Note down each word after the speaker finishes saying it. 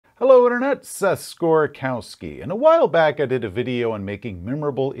Hello Internet, Seth Skorkowski, and a while back I did a video on making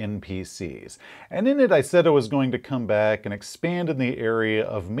memorable NPCs, and in it I said I was going to come back and expand in the area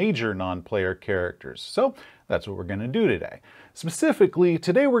of major non-player characters, so that's what we're going to do today. Specifically,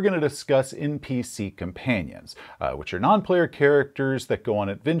 today we're going to discuss NPC companions, which are non-player characters that go on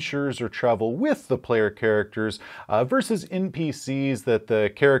adventures or travel with the player characters, versus NPCs that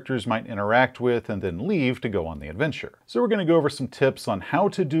the characters might interact with and then leave to go on the adventure. So we're going to go over some tips on how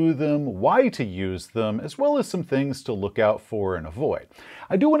to do them, why to use them, as well as some things to look out for and avoid.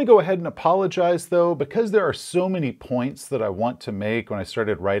 I do want to go ahead and apologize though, because there are so many points that I want to make when I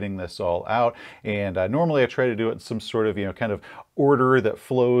started writing this all out, and normally I try to do it in some sort of, kind of order that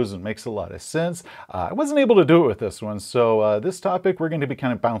flows and makes a lot of sense. I wasn't able to do it with this one, so this topic we're going to be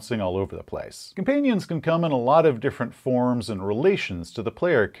kind of bouncing all over the place. Companions can come in a lot of different forms and relations to the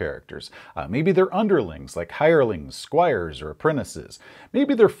player characters. Maybe they're underlings, like hirelings, squires, or apprentices.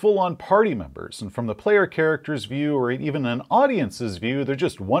 Maybe they're full-on party members, and from the player character's view, or even an audience's view, they're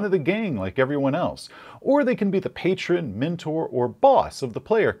just one of the gang like everyone else. Or they can be the patron, mentor, or boss of the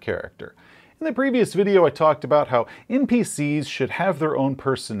player character. In the previous video, I talked about how NPCs should have their own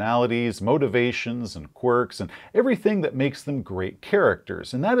personalities, motivations, and quirks, and everything that makes them great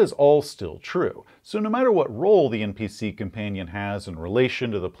characters, and that is all still true. So no matter what role the NPC companion has in relation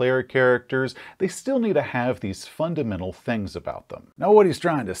to the player characters, they still need to have these fundamental things about them. Now what he's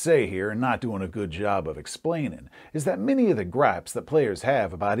trying to say here, and not doing a good job of explaining, is that many of the gripes that players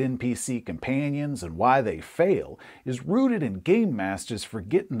have about NPC companions and why they fail is rooted in game masters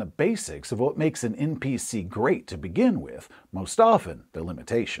forgetting the basics of what makes an NPC great to begin with, most often the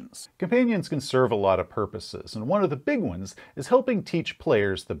limitations. Companions can serve a lot of purposes, and one of the big ones is helping teach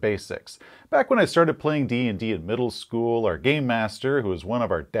players the basics. Back when I started playing D&D in middle school, our game master, who was one of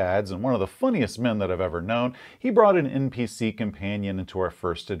our dads and one of the funniest men that I've ever known, he brought an NPC companion into our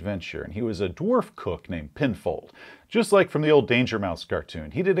first adventure, and he was a dwarf cook named Pinfold. Just like from the old Danger Mouse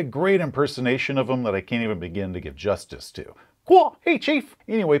cartoon, he did a great impersonation of him that I can't even begin to give justice to. Cool. Hey, Chief!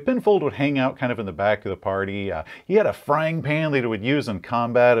 Anyway, Pinfold would hang out kind of in the back of the party. He had a frying pan that he would use in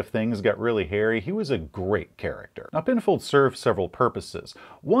combat if things got really hairy. He was a great character. Now, Pinfold served several purposes.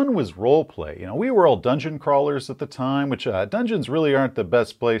 One was roleplay. We were all dungeon crawlers at the time, which dungeons really aren't the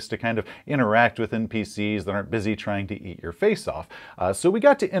best place to kind of interact with NPCs that aren't busy trying to eat your face off. So we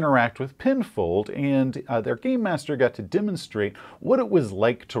got to interact with Pinfold, and their game master got to demonstrate what it was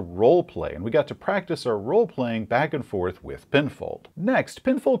like to roleplay, and we got to practice our roleplaying back and forth with Pinfold. Next,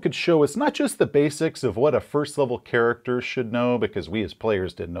 Pinfold could show us not just the basics of what a first level character should know, because we as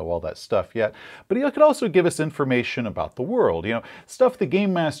players didn't know all that stuff yet, but he could also give us information about the world, stuff the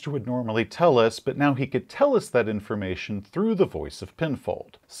game master would normally tell us, but now he could tell us that information through the voice of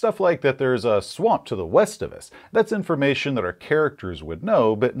Pinfold. Stuff like that there's a swamp to the west of us. That's information that our characters would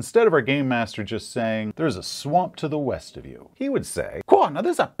know, but instead of our game master just saying, "There's a swamp to the west of you," he would say, "Cool, now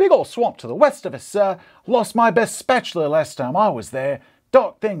there's a big old swamp to the west of us, sir. Lost my best spatula last time I was there.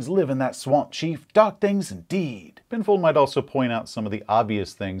 Dark things live in that swamp, Chief. Dark things indeed." Pinfold might also point out some of the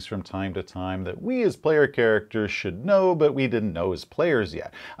obvious things from time to time that we as player characters should know, but we didn't know as players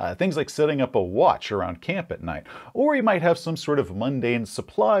yet. Things like setting up a watch around camp at night. Or he might have some sort of mundane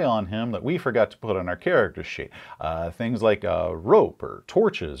supply on him that we forgot to put on our character sheet. Things like rope or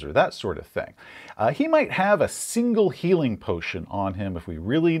torches or that sort of thing. He might have a single healing potion on him if we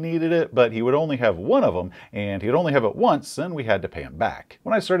really needed it, but he would only have one of them, and he'd only have it once, and we had to pay him back.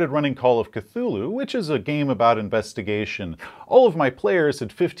 When I started running Call of Cthulhu, which is a game about investigation, all of my players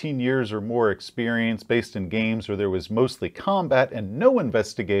had 15 years or more experience based in games where there was mostly combat and no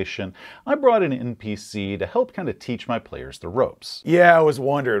investigation. I brought an NPC to help kind of teach my players the ropes. Yeah, I was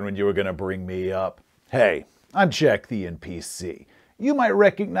wondering when you were going to bring me up. Hey, I'm Jack the NPC. You might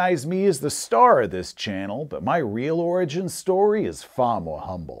recognize me as the star of this channel, but my real origin story is far more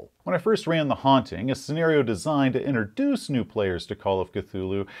humble. When I first ran The Haunting, a scenario designed to introduce new players to Call of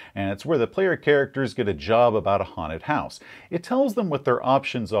Cthulhu, and it's where the player characters get a job about a haunted house. It tells them what their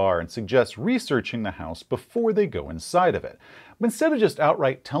options are and suggests researching the house before they go inside of it. But instead of just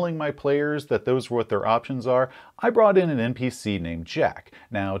outright telling my players that those were what their options are, I brought in an NPC named Jack.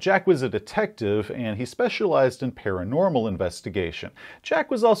 Now, Jack was a detective, and he specialized in paranormal investigation. Jack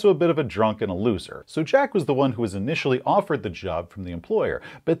was also a bit of a drunk and a loser. So Jack was the one who was initially offered the job from the employer,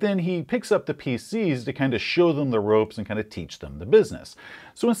 but then he picks up the PCs to kind of show them the ropes and kind of teach them the business.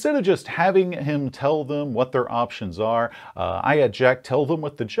 So instead of just having him tell them what their options are, I had Jack tell them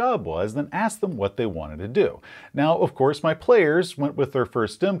what the job was, then ask them what they wanted to do. Now, of course, my players went with their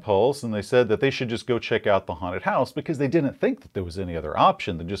first impulse, and they said that they should just go check out the haunted house because they didn't think that there was any other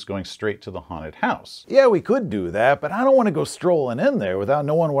option than just going straight to the haunted house. Yeah, we could do that, but I don't want to go strolling in there without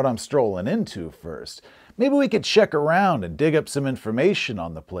knowing what I'm strolling into first. Maybe we could check around and dig up some information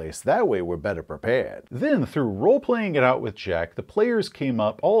on the place. That way we're better prepared. Then, through role-playing it out with Jack, the players came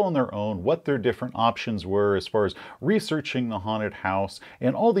up all on their own what their different options were as far as researching the haunted house,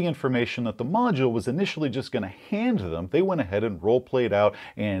 and all the information that the module was initially just going to hand them, they went ahead and role-played out,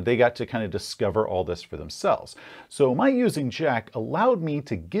 and they got to kind of discover all this for themselves. So my using Jack allowed me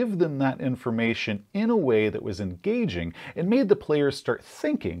to give them that information in a way that was engaging and made the players start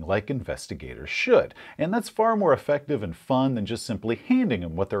thinking like investigators should. And that's far more effective and fun than just simply handing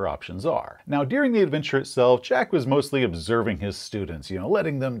them what their options are. Now, during the adventure itself, Jack was mostly observing his students,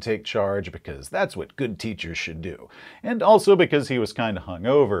 letting them take charge because that's what good teachers should do. And also because he was kind of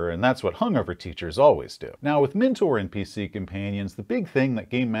hungover, and that's what hungover teachers always do. Now, with mentor NPC companions, the big thing that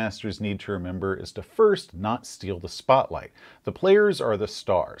game masters need to remember is to first not steal the spotlight. The players are the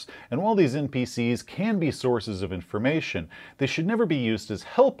stars, and while these NPCs can be sources of information, they should never be used as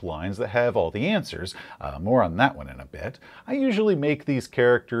helplines that have all the answers. More on that one in a bit. I usually make these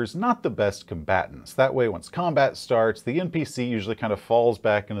characters not the best combatants. That way, once combat starts, the NPC usually kind of falls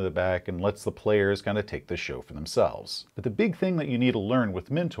back into the back and lets the players kind of take the show for themselves. But the big thing that you need to learn with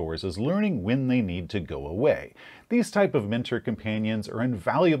mentors is learning when they need to go away. These type of mentor companions are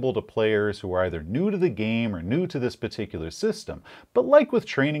invaluable to players who are either new to the game or new to this particular system, but like with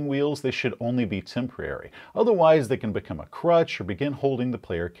training wheels, they should only be temporary. Otherwise, they can become a crutch or begin holding the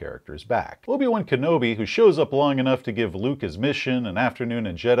player characters back. Obi-Wan Kenobi, who shows up long enough to give Luke his mission, an afternoon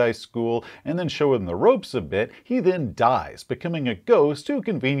in Jedi school, and then show him the ropes a bit, he then dies, becoming a ghost who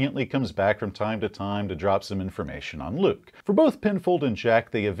conveniently comes back from time to drop some information on Luke. For both Penfold and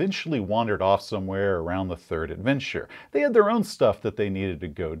Jack, they eventually wandered off somewhere around the third adventure. They had their own stuff that they needed to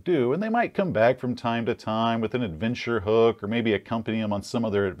go do, and they might come back from time to time with an adventure hook or maybe accompany them on some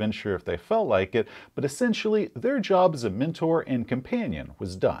other adventure if they felt like it, but essentially their job as a mentor and companion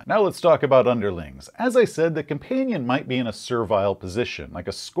was done. Now let's talk about underlings. As I said, the companion might be in a servile position, like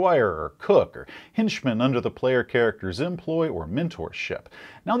a squire or cook or henchman under the player character's employ or mentorship.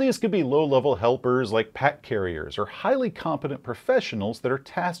 Now these could be low-level helpers like pack carriers or highly competent professionals that are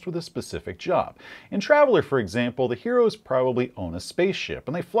tasked with a specific job. In Traveler, for example, the heroes probably own a spaceship,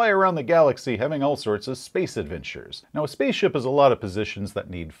 and they fly around the galaxy having all sorts of space adventures. Now a spaceship is a lot of positions that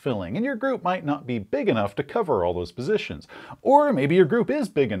need filling, and your group might not be big enough to cover all those positions. Or maybe your group is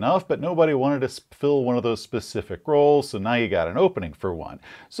big enough, but nobody wanted to fill one of those specific roles, so now you got an opening for one.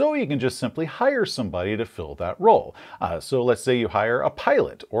 So you can just simply hire somebody to fill that role. So let's say you hire a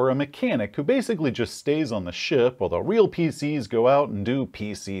pilot or a mechanic who basically just stays on the ship while the real PCs go out and do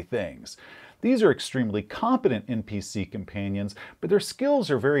PC things. These are extremely competent NPC companions, but their skills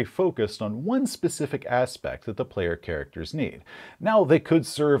are very focused on one specific aspect that the player characters need. Now, they could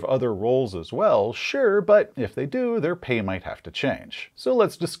serve other roles as well, sure, but if they do, their pay might have to change. So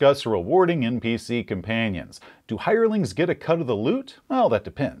let's discuss rewarding NPC companions. Do hirelings get a cut of the loot? Well, that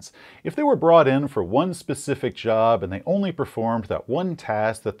depends. If they were brought in for one specific job and they only performed that one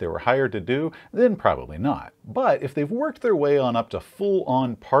task that they were hired to do, then probably not. But if they've worked their way on up to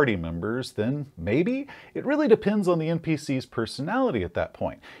full-on party members, then maybe. It really depends on the NPC's personality at that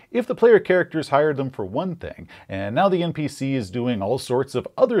point. If the player characters hired them for one thing, and now the NPC is doing all sorts of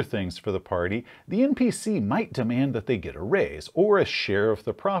other things for the party, the NPC might demand that they get a raise or a share of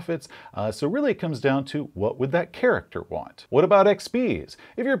the profits, so really it comes down to what would that character want. What about XPs?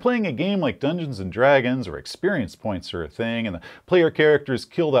 If you're playing a game like Dungeons & Dragons or experience points are a thing, and the player characters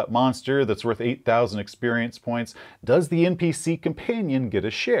kill that monster that's worth 8,000 experience points, does the NPC companion get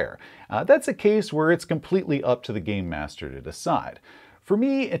a share? That's a case where it's completely up to the game master to decide. For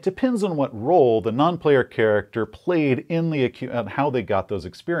me, it depends on what role the non-player character played in how they got those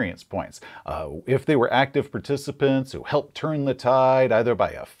experience points. If they were active participants who helped turn the tide, either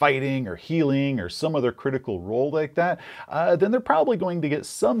by fighting or healing or some other critical role like that, then they're probably going to get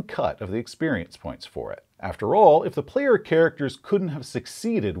some cut of the experience points for it. After all, if the player characters couldn't have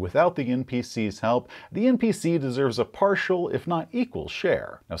succeeded without the NPC's help, the NPC deserves a partial, if not equal,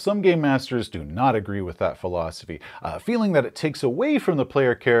 share. Now, some game masters do not agree with that philosophy, feeling that it takes away from the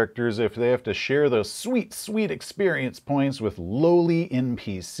player characters if they have to share those sweet, sweet experience points with lowly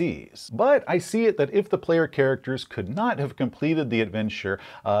NPCs. But I see it that if the player characters could not have completed the adventure,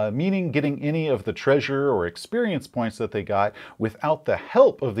 meaning getting any of the treasure or experience points that they got without the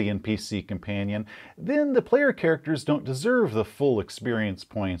help of the NPC companion, then the player characters don't deserve the full experience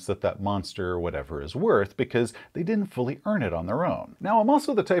points that that monster or whatever is worth because they didn't fully earn it on their own. Now, I'm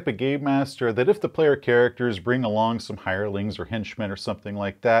also the type of game master that if the player characters bring along some hirelings or henchmen or something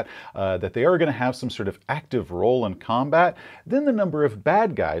like that, that they are going to have some sort of active role in combat, then the number of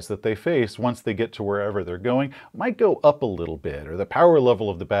bad guys that they face once they get to wherever they're going might go up a little bit, or the power level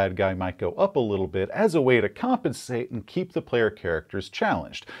of the bad guy might go up a little bit as a way to compensate and keep the player characters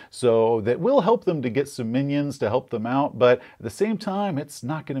challenged. So that will help them to get some minions to help them out, but at the same time, it's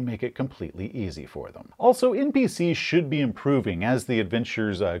not going to make it completely easy for them. Also, NPCs should be improving as the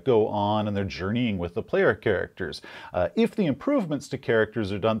adventures go on and they're journeying with the player characters. If the improvements to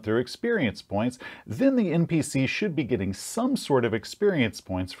characters are done through experience points, then the NPC should be getting some sort of experience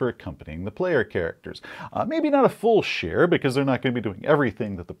points for accompanying the player characters. Maybe not a full share because they're not going to be doing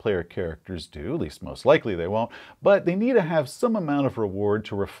everything that the player characters do, at least most likely they won't, but they need to have some amount of reward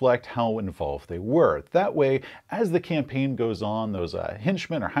to reflect how involved they were. That way, as the campaign goes on, those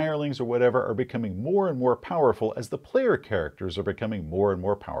henchmen or hirelings or whatever are becoming more and more powerful as the player characters are becoming more and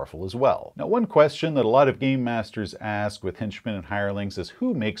more powerful as well. Now, one question that a lot of game masters ask with henchmen and hirelings is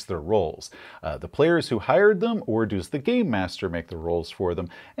who makes their roles? The players who hired them, or does the game master make the roles for them?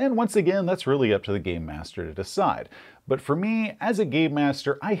 And once again, that's really up to the game master to decide. But for me, as a game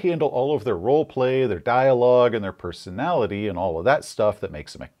master, I handle all of their role play, their dialogue, and their personality, and all of that stuff that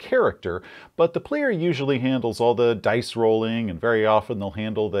makes them a character, but the player usually handles all the dice rolling, and very often they'll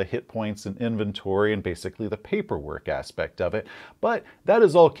handle the hit points and inventory and basically the paperwork aspect of it. But that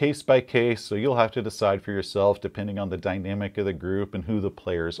is all case by case, so you'll have to decide for yourself depending on the dynamic of the group and who the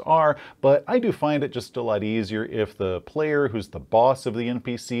players are. But I do find it just a lot easier if the player who's the boss of the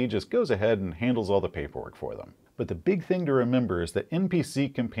NPC just goes ahead and handles all the paperwork for them. But the big thing to remember is that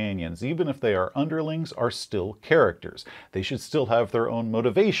NPC companions, even if they are underlings, are still characters. They should still have their own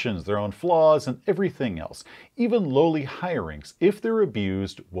motivations, their own flaws, and everything else. Even lowly hirelings, if they're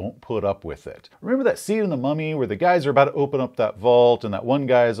abused, won't put up with it. Remember that scene in The Mummy where the guys are about to open up that vault and that one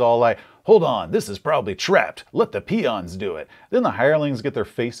guy is all like, "Hold on, this is probably trapped. Let the peons do it." Then the hirelings get their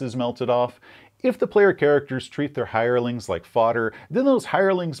faces melted off. If the player characters treat their hirelings like fodder, then those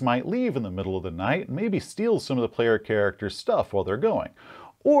hirelings might leave in the middle of the night and maybe steal some of the player characters' stuff while they're going.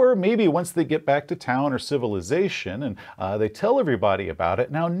 Or maybe once they get back to town or civilization and they tell everybody about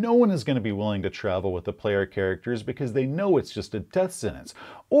it, now no one is going to be willing to travel with the player characters because they know it's just a death sentence.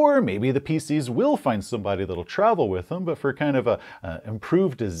 Or maybe the PCs will find somebody that'll travel with them, but for kind of a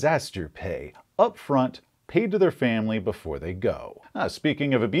improved disaster pay, up front, paid to their family before they go.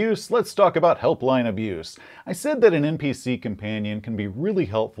 Speaking of abuse, let's talk about helpline abuse. I said that an NPC companion can be really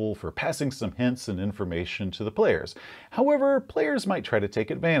helpful for passing some hints and information to the players. However, players might try to take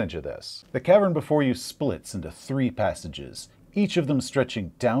advantage of this. The cavern before you splits into 3 passages, each of them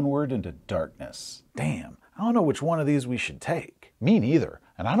stretching downward into darkness. Damn, I don't know which one of these we should take. Me neither,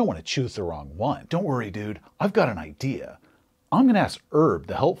 and I don't want to choose the wrong one. Don't worry, dude, I've got an idea. I'm going to ask Herb,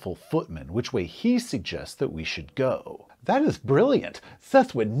 the helpful footman, which way he suggests that we should go. That is brilliant.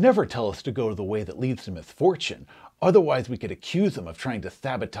 Seth would never tell us to go the way that leads to misfortune. Otherwise, we could accuse him of trying to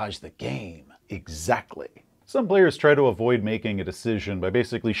sabotage the game. Exactly. Some players try to avoid making a decision by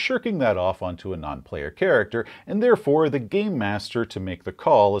basically shirking that off onto a non-player character, and therefore the game master to make the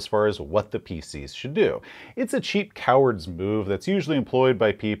call as far as what the PCs should do. It's a cheap coward's move that's usually employed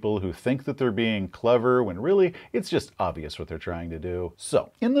by people who think that they're being clever when really it's just obvious what they're trying to do.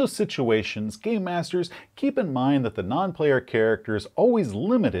 So, in those situations, game masters keep in mind that the non-player character is always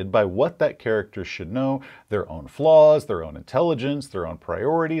limited by what that character should know, their own flaws, their own intelligence, their own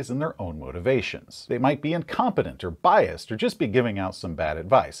priorities, and their own motivations. They might be incompetent or biased or just be giving out some bad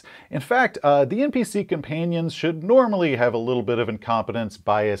advice. In fact, the NPC companions should normally have a little bit of incompetence,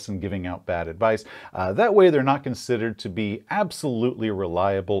 bias, and giving out bad advice. That way they're not considered to be absolutely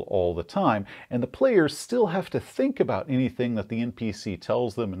reliable all the time, and the players still have to think about anything that the NPC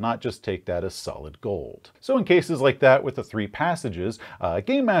tells them and not just take that as solid gold. So in cases like that with the 3 passages, a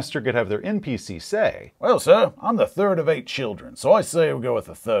game master could have their NPC say, "Well, sir, I'm the 3rd of 8 children, so I say we'll go with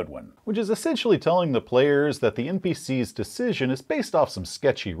the 3rd one," which is essentially telling the players that the NPC's decision is based off some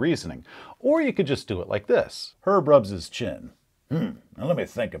sketchy reasoning. Or you could just do it like this. Herb rubs his chin. Now let me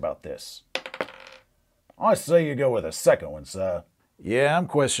think about this. I say you go with the second one, sir. Yeah, I'm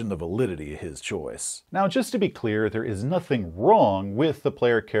questioning the validity of his choice. Now, just to be clear, there is nothing wrong with the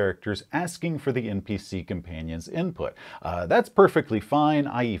player characters asking for the NPC companion's input. That's perfectly fine,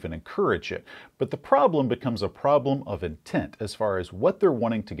 I even encourage it. But the problem becomes a problem of intent as far as what they're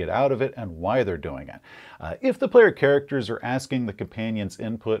wanting to get out of it and why they're doing it. If the player characters are asking the companion's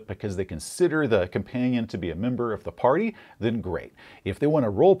input because they consider the companion to be a member of the party, then great. If they want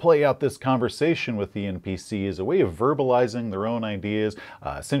to roleplay out this conversation with the NPC as a way of verbalizing their own ideas,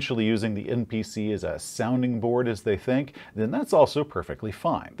 essentially using the NPC as a sounding board as they think, then that's also perfectly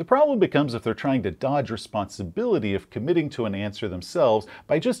fine. The problem becomes if they're trying to dodge responsibility of committing to an answer themselves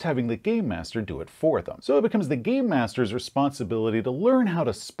by just having the game master do it for them. So it becomes the game master's responsibility to learn how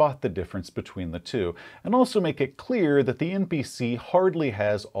to spot the difference between the two, and also make it clear that the NPC hardly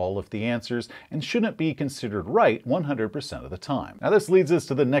has all of the answers and shouldn't be considered right 100% of the time. Now this leads us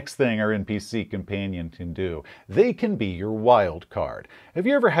to the next thing our NPC companion can do. They can be your wild card. Have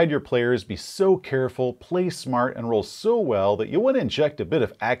you ever had your players be so careful, play smart, and roll so well that you want to inject a bit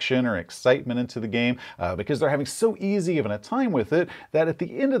of action or excitement into the game because they're having so easy of a time with it that at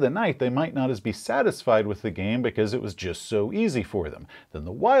the end of the night they might not be satisfied with the game because it was just so easy for them? Then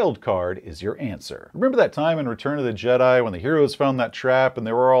the wild card is your answer. Remember that time in Return of the Jedi when the heroes found that trap and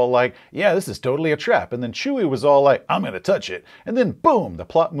they were all like, yeah, this is totally a trap, and then Chewie was all like, I'm gonna touch it, and then boom, the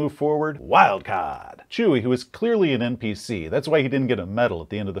plot moved forward? Wild card. Chewie, who is clearly an NPC, that's why he didn't get a medal at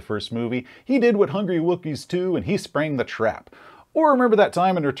the end of the first movie, he did what hungry Wookiees do and he sprang the trap. Or remember that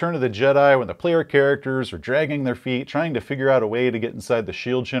time in Return of the Jedi when the player characters were dragging their feet trying to figure out a way to get inside the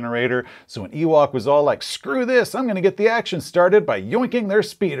shield generator, so an Ewok was all like, screw this, I'm gonna get the action started by yoinking their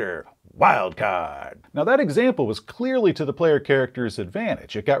speeder. Wild card. Now that example was clearly to the player character's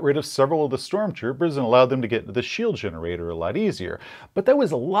advantage. It got rid of several of the stormtroopers and allowed them to get into the shield generator a lot easier. But that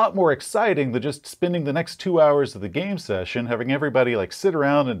was a lot more exciting than just spending the next 2 hours of the game session having everybody like sit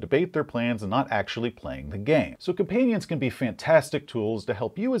around and debate their plans and not actually playing the game. So companions can be fantastic tools to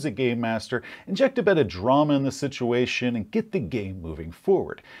help you as a game master inject a bit of drama in the situation and get the game moving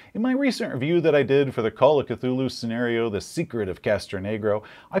forward. In my recent review that I did for the Call of Cthulhu scenario, The Secret of Castronegro,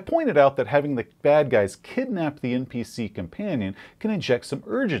 I pointed out that having the bad guys kidnap the NPC companion can inject some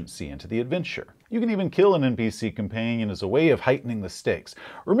urgency into the adventure. You can even kill an NPC companion as a way of heightening the stakes.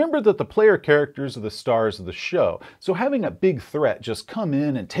 Remember that the player characters are the stars of the show, so having a big threat just come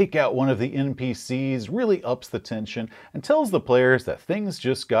in and take out one of the NPCs really ups the tension and tells the players that things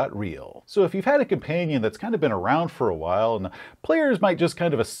just got real. So if you've had a companion that's kind of been around for a while, and the players might just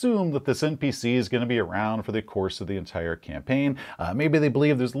kind of assume that this NPC is going to be around for the course of the entire campaign, maybe they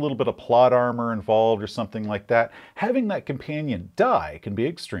believe there's a little bit of plot armor involved or something like that, having that companion die can be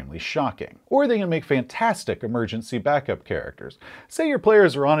extremely shocking. Or they can make fantastic emergency backup characters. Say your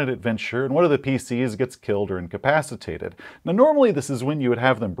players are on an adventure and one of the PCs gets killed or incapacitated. Now normally this is when you would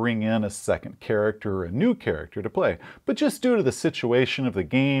have them bring in a second character or a new character to play, but just due to the situation of the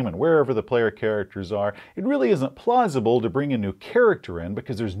game and wherever the player characters are, it really isn't plausible to bring a new character in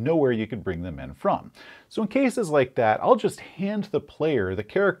because there's nowhere you could bring them in from. So in cases like that, I'll just hand the player the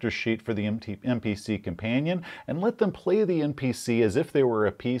character sheet for the NPC companion and let them play the NPC as if they were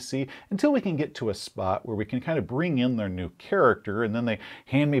a PC until we can get to a spot where we can kind of bring in their new character, and then they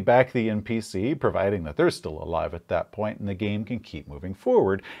hand me back the NPC, providing that they're still alive at that point, and the game can keep moving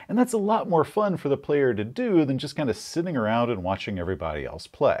forward. And that's a lot more fun for the player to do than just kind of sitting around and watching everybody else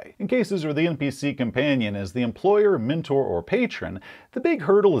play. In cases where the NPC companion is the employer, mentor, or patron, the big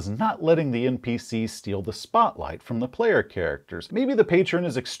hurdle is not letting the NPC steal the spotlight from the player characters. Maybe the patron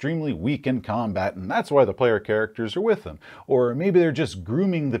is extremely weak in combat and that's why the player characters are with them. Or maybe they're just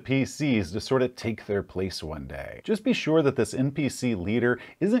grooming the PCs to sort of take their place one day. Just be sure that this NPC leader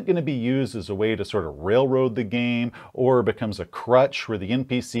isn't going to be used as a way to sort of railroad the game or becomes a crutch where the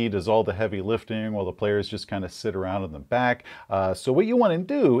NPC does all the heavy lifting while the players just kind of sit around in the back. So what you want to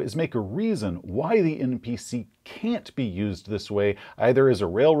do is make a reason why the NPC can't be used this way, either as a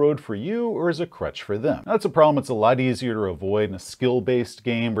railroad for you or as a crutch for them. Now, that's a problem it's a lot easier to avoid in a skill-based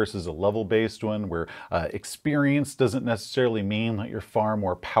game versus a level-based one where experience doesn't necessarily mean that you're far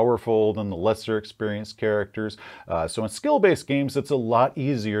more powerful than the lesser experienced characters. So in skill-based games, it's a lot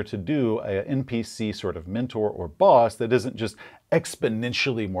easier to do an NPC sort of mentor or boss that isn't just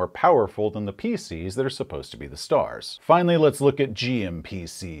exponentially more powerful than the PCs that are supposed to be the stars. Finally, let's look at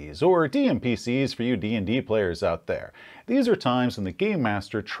GMPCs, or DMPCs for you D&D players out there. These are times when the game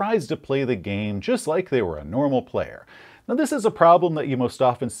master tries to play the game just like they were a normal player. Now, this is a problem that you most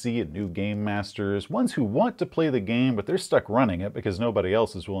often see in new game masters, ones who want to play the game, but they're stuck running it because nobody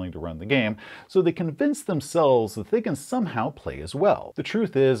else is willing to run the game, so they convince themselves that they can somehow play as well. The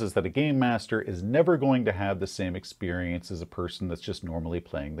truth is that a game master is never going to have the same experience as a person that's just normally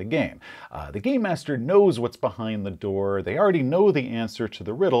playing the game. The game master knows what's behind the door, they already know the answer to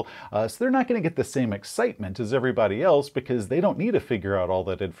the riddle, so they're not going to get the same excitement as everybody else because they don't need to figure out all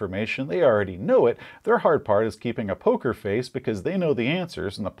that information, they already know it. Their hard part is keeping a poker face because they know the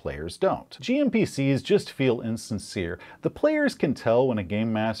answers and the players don't. GNPCs just feel insincere. The players can tell when a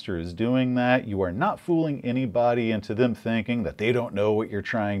game master is doing that. You are not fooling anybody into them thinking that they don't know what you're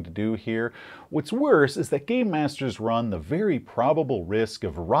trying to do here. What's worse is that game masters run the very probable risk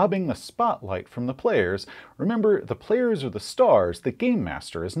of robbing the spotlight from the players. Remember, the players are the stars, the game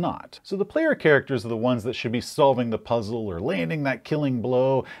master is not. So the player characters are the ones that should be solving the puzzle or landing that killing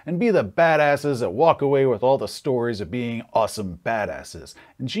blow and be the badasses that walk away with all the stories of being awesome badasses.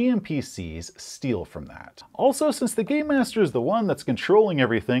 And GNPCs steal from that. Also, since the game master is the one that's controlling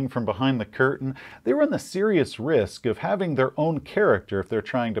everything from behind the curtain, they run the serious risk of having their own character, if they're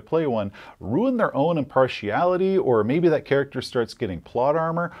trying to play one, ruin their own impartiality, or maybe that character starts getting plot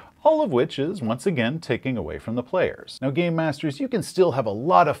armor, all of which is, once again, taking away from the players. Now, game masters, you can still have a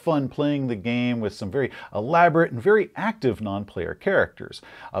lot of fun playing the game with some very elaborate and very active non-player characters,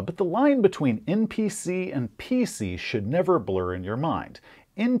 but the line between NPC and PC should never blur in your mind.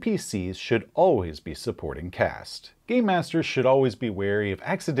 NPCs should always be supporting cast. Game masters should always be wary of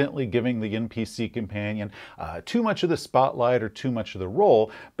accidentally giving the NPC companion too much of the spotlight or too much of the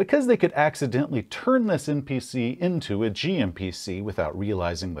role, because they could accidentally turn this NPC into a GNPC without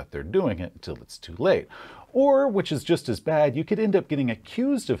realizing that they're doing it until it's too late. Or, which is just as bad, you could end up getting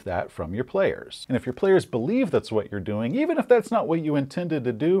accused of that from your players. And if your players believe that's what you're doing, even if that's not what you intended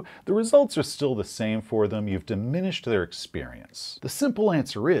to do, the results are still the same for them. You've diminished their experience. The simple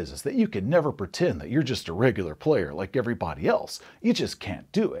answer is that you can never pretend that you're just a regular player like everybody else. You just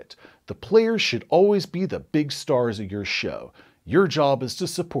can't do it. The players should always be the big stars of your show. Your job is to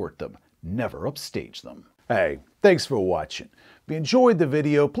support them, never upstage them. Hey, thanks for watching. If you enjoyed the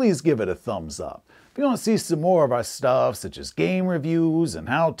video, please give it a thumbs up. If you want to see some more of our stuff, such as game reviews and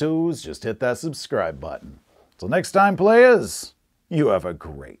how-tos, just hit that subscribe button. Till next time, players, you have a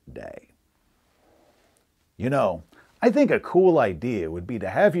great day. You know, I think a cool idea would be to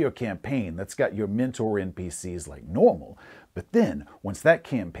have your campaign that's got your mentor NPCs like normal, but then, once that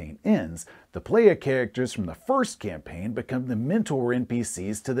campaign ends, the player characters from the first campaign become the mentor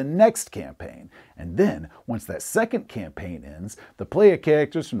NPCs to the next campaign. And then, once that second campaign ends, the player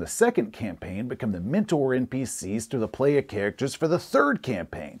characters from the second campaign become the mentor NPCs to the player characters for the third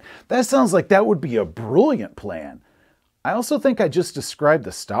campaign. That sounds like that would be a brilliant plan. I also think I just described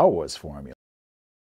the Star Wars formula.